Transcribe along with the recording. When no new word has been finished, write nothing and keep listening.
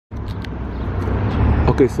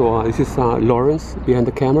Okay, so this is Lawrence behind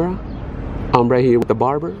the camera. I'm right here with the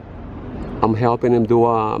barber. I'm helping him do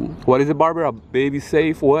what is it, barber? A baby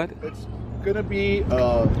safe what? It's gonna be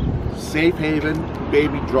a safe haven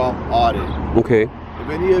baby drop audit. Okay. If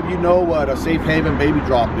any of you know what a safe haven baby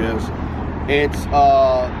drop is, it's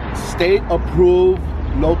a state approved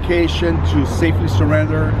location to safely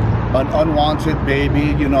surrender an unwanted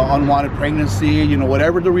baby, you know, unwanted pregnancy, you know,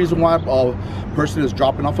 whatever the reason why a person is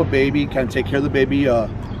dropping off a baby, can't take care of the baby,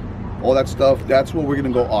 all that stuff. That's what we're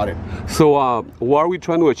gonna go audit. So what are we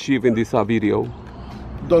trying to achieve in this video?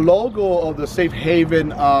 The logo of the Safe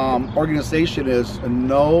Haven organization is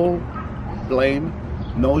no blame,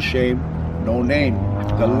 no shame, no name.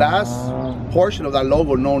 The last portion of that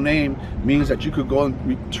logo, no name, means that you could go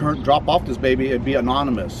and drop off this baby and be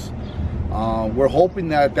anonymous. We're hoping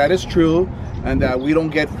that that is true and that we don't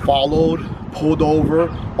get followed, pulled over,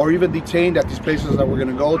 or even detained at these places that we're going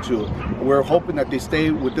to go to. We're hoping that they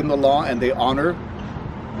stay within the law and they honor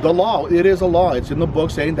the law. It is a law. It's in the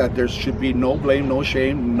book saying that there should be no blame, no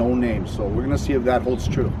shame, no name. So we're going to see if that holds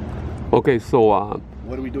true. Okay, so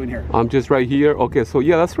what are we doing here? I'm just right here. Okay, so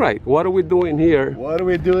yeah, that's right. What are we doing here? What are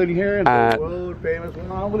we doing here in the world famous?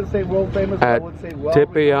 Well, I wouldn't say world famous. I would say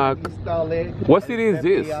Tepeyac. What city is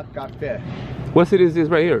this? Cafe. What city is this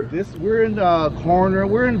right here? We're in the corner.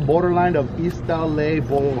 We're in borderline of East LA,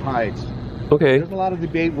 Boyle Heights. Okay. There's a lot of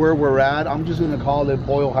debate where we're at. I'm just going to call it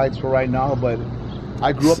Boyle Heights for right now, but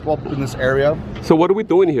I grew up in this area. So what are we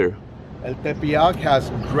doing here? El Tepeyac has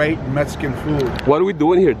great Mexican food. What are we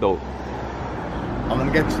doing here though? I'm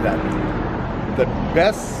gonna get to that. The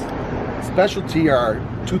best specialty are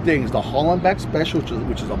two things: the Hollenbeck special,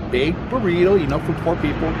 which is a big burrito, enough for 4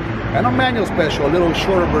 people, and a manual special, a little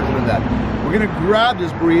shorter version of that. We're gonna grab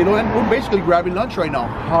this burrito, and we're basically grabbing lunch right now.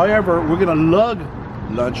 However, we're gonna lug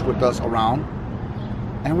lunch with us around,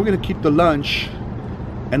 and we're gonna keep the lunch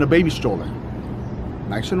in a baby stroller,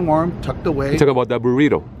 nice and warm, tucked away. You're talking about that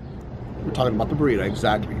burrito. We're talking about the burrito,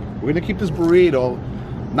 exactly. We're gonna keep this burrito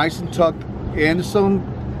nice and tucked in some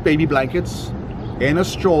baby blankets, in a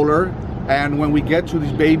stroller, and when we get to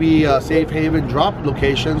these baby safe haven drop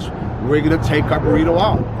locations, we're gonna take our burrito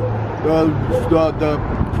out. The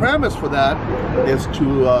premise for that is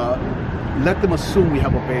to let them assume we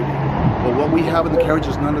have a baby. But what we have in the carriage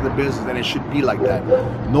is none of the business, and it should be like that.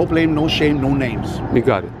 No blame, no shame, no names. We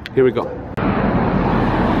got it. Here we go.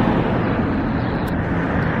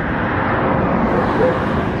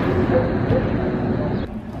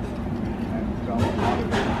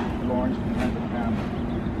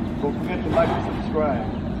 Don't forget to like and subscribe.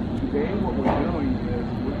 Today what we're doing is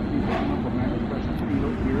we're going to be picking up a manual special burrito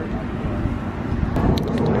here at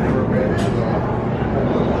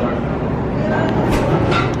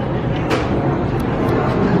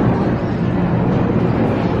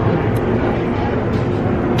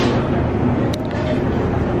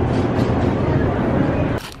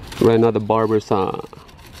Right now the barber's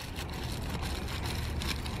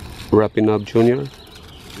wrapping up Junior.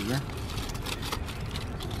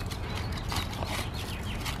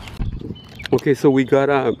 Okay, so we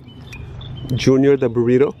got Junior the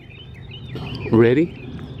burrito ready.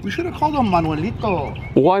 We should have called him Manuelito.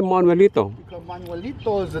 Why Manuelito? Because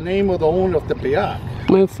Manuelito is the name of the owner of Tepeyac.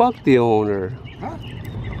 Man, fuck the owner. Huh?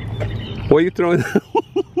 Why are you throwing?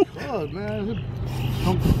 God, man,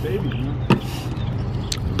 it's a baby, man.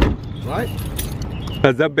 Right?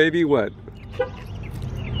 Is that baby what?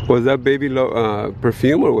 Was that baby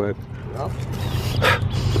perfume or what? Yeah.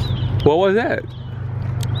 What was that?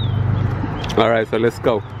 All right, so let's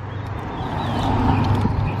go.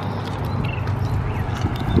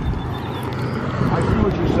 I see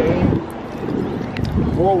what you're saying.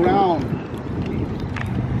 Go around.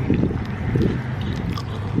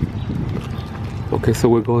 Okay, so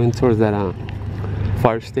we're going towards that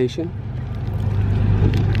fire station.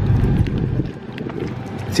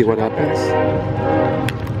 See what happens.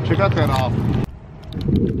 Check out that off.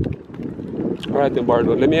 All right, then,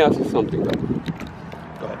 Bardo, let me ask you something though.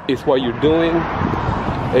 Is what you're doing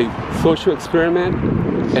a social experiment,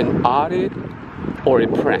 an audit, or a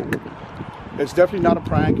prank? It's definitely not a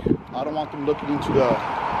prank. I don't want them looking into the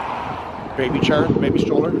baby chair, baby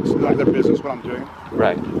stroller. It's none of their business what I'm doing.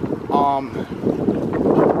 Right.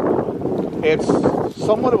 It's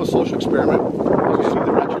somewhat of a social experiment. You see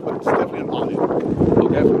the metric, but it's definitely an audit.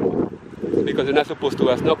 Okay. Definitely. Because you're not supposed to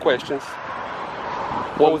ask no questions.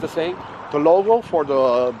 What was the saying? The logo for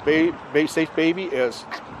the Safe Baby is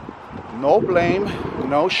no blame,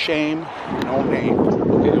 no shame, no name.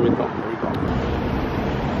 Okay, here we go. Here we go.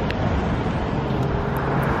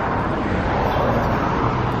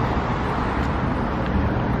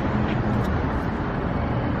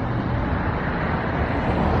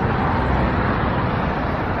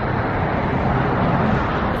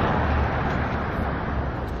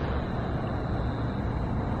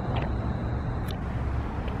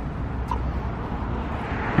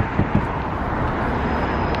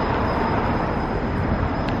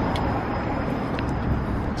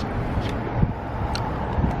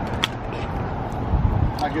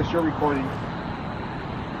 It's your recording.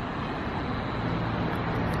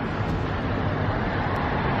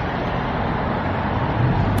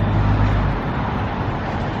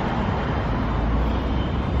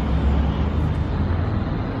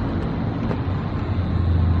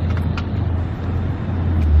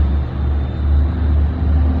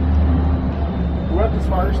 We're at this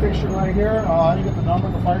fire station right here. I didn't get the number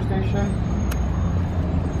of the fire station.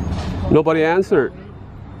 Nobody answered.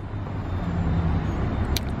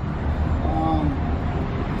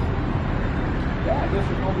 Yeah, I guess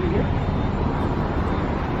there's nobody here.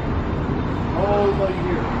 Nobody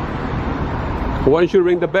here. Why don't you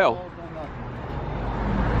ring the bell?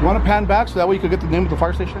 You want to pan back so that way you could get the name of the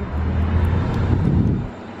fire station?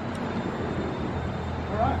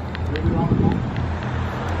 Alright.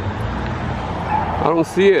 I don't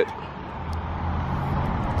see it.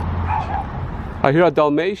 I hear a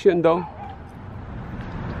Dalmatian though.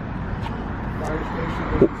 Fire station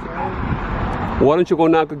doesn't say. Why don't you go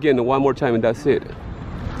knock again one more time and that's it? Ring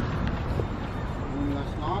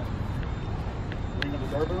that's not. Ring of the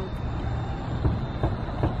doorbell.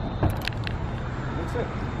 That's it.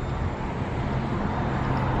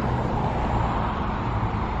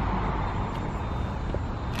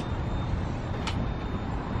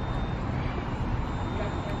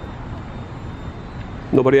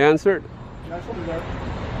 Nobody answered? That's over there.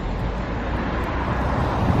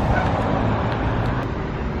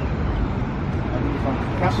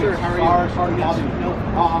 Sir, how are you? Sorry, yes. No.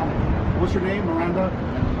 What's your name, Miranda?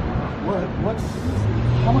 How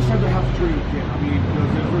much time do I have to treat you? I mean,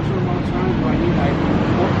 does it for a certain amount of time? Do I need like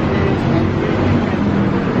 14 days, 10 days?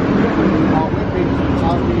 It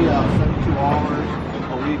tells me 72 hours,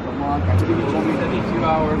 a week, a month. I think you told me 72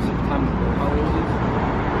 hours of time. How old is it?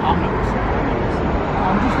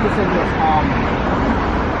 I'm just going to say this.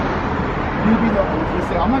 You be the, let's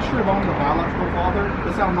say, I'm not sure if I'm the biological father.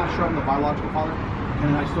 Let's say I'm not sure I'm the biological father,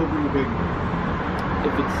 and I still bring a baby.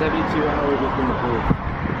 If it's 72 hours within the birth,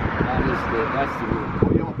 that's the rule. Oh,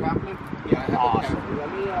 you have a pamphlet? Yeah, I have awesome. Let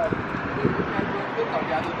me read the pamphlet. I'll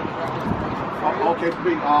gather the correct information. Oh, okay,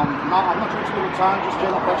 big. I'm not trying to spend the time, just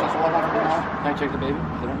general questions. That's all I want to know. Can I check the baby?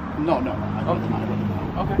 Is it on? No. I don't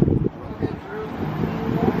know. Okay.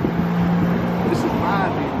 This is my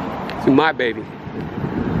baby. It's my baby.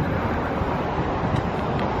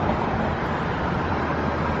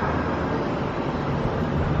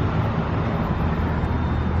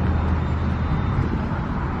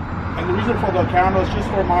 And the reason for the camera is just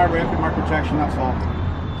for my record, my protection. That's all.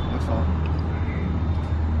 That's all.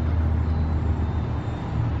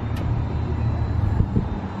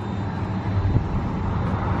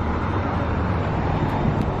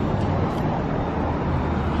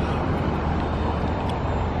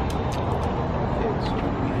 Okay, so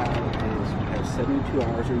what we have 72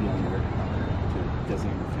 hours or younger to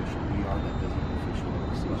designate official. We are that designated official of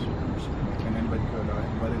the city person. And anybody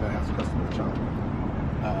that has custody of the child.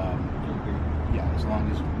 Yeah, as long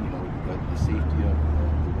as the safety of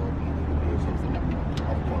the well-being of the baby is the number one.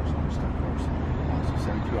 Of course. So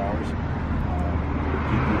 72 hours.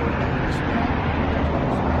 Give you a wristband.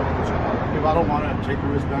 If I don't want to take the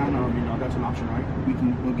wristband, that's an option, right?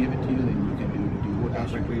 We'll give it to you, then you can do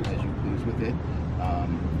as you please with it.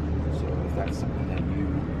 So if that's something that you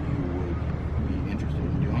would be interested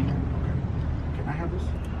in doing. Can I have this?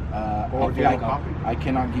 Or do you have a copy? I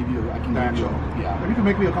cannot give you. I can give you. Yeah. If you can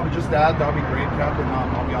make me a copy, just that would be great, Captain.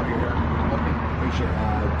 I'll be out of your hair. Okay. Appreciate it.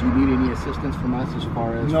 Do you need any assistance from us as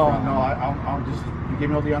far as? No. I'll just, you gave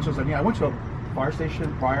me all the answers I need. I went to a fire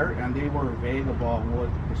station prior, and they were vague about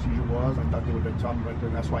what the procedure was. I thought they would have been telling me right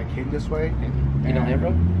there. That's why I came this way. In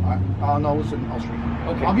Alhambra? No, it was in El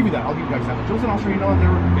Sereno. Okay. I'll give you that. I'll give you guys that. It was in El Sereno, and they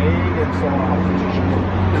were vague, and so I was just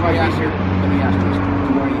Let me ask you. Do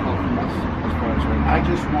you want any help from us as far as right now? I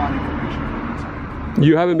just want information from inside.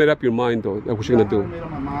 You haven't made up your mind though, what you're gonna do. I haven't made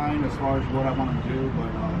up my mind as far as what I want to do, but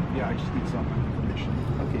yeah, I just need some information.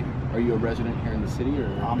 Okay. Are you a resident here in the city, or?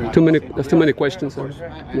 That's too many questions, sir.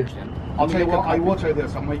 I understand. I'll tell you what. I will tell you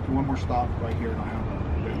this. I'm making one more stop right here in Alhambra,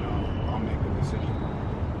 then I'll make a decision.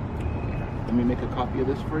 Let me make a copy of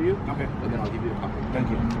this for you. Okay. And then I'll give you a copy. Thank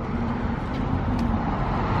you.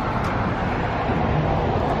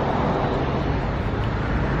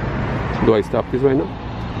 Do I stop this right now?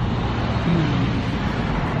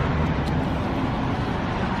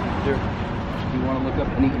 Sure. Do you want to look up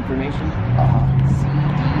any information?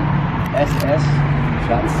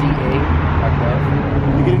 cdss.ca.gov.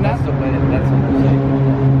 You getting that? That's the website.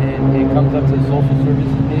 And it comes up to the social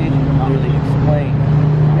services page and I'll really explain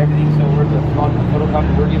everything. So we're the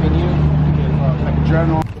photocopy we're giving you. Like a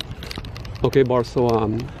journal. Okay, Bar, so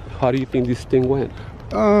how do you think this thing went?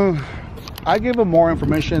 I gave them more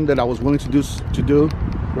information that I was willing to do.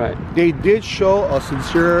 Right. They did show a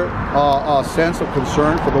sincere sense of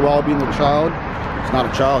concern for the well-being of the child. It's not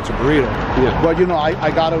a child, it's a burrito. Yeah. But you know,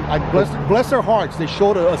 I bless their hearts. They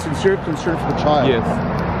showed a sincere concern for the child. Yes.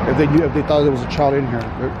 If they thought there was a child in here.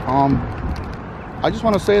 I just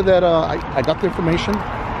want to say that I got the information,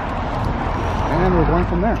 and we're going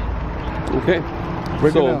from there. Okay.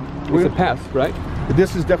 It's a pass, right?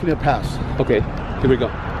 This is definitely a pass. Okay. Here we go.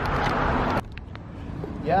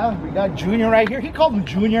 Yeah, we got Junior right here. He called him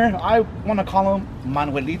Junior. I want to call him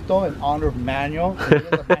Manuelito in honor of Manuel.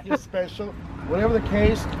 Manuel special. Whatever the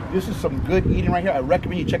case, this is some good eating right here. I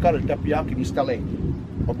recommend you check out a Tepeyac in East LA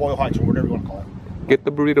or Boyle Heights or whatever you want to call it. Get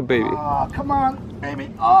the burrito, baby. Come on,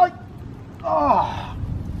 baby. Oh.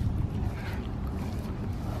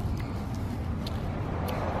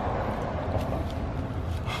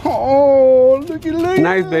 Oh, looky.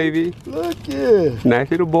 Nice, baby. Look it. Nice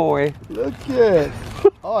little boy. Look it.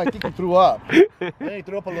 Oh, I think he threw up. Yeah, he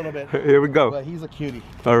threw up a little bit. Here we go. But he's a cutie.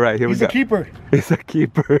 All right, here we go. He's a keeper. He's a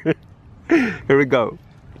keeper. Here we go.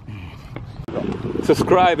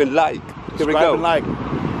 Subscribe and like. Here we go. Subscribe and like.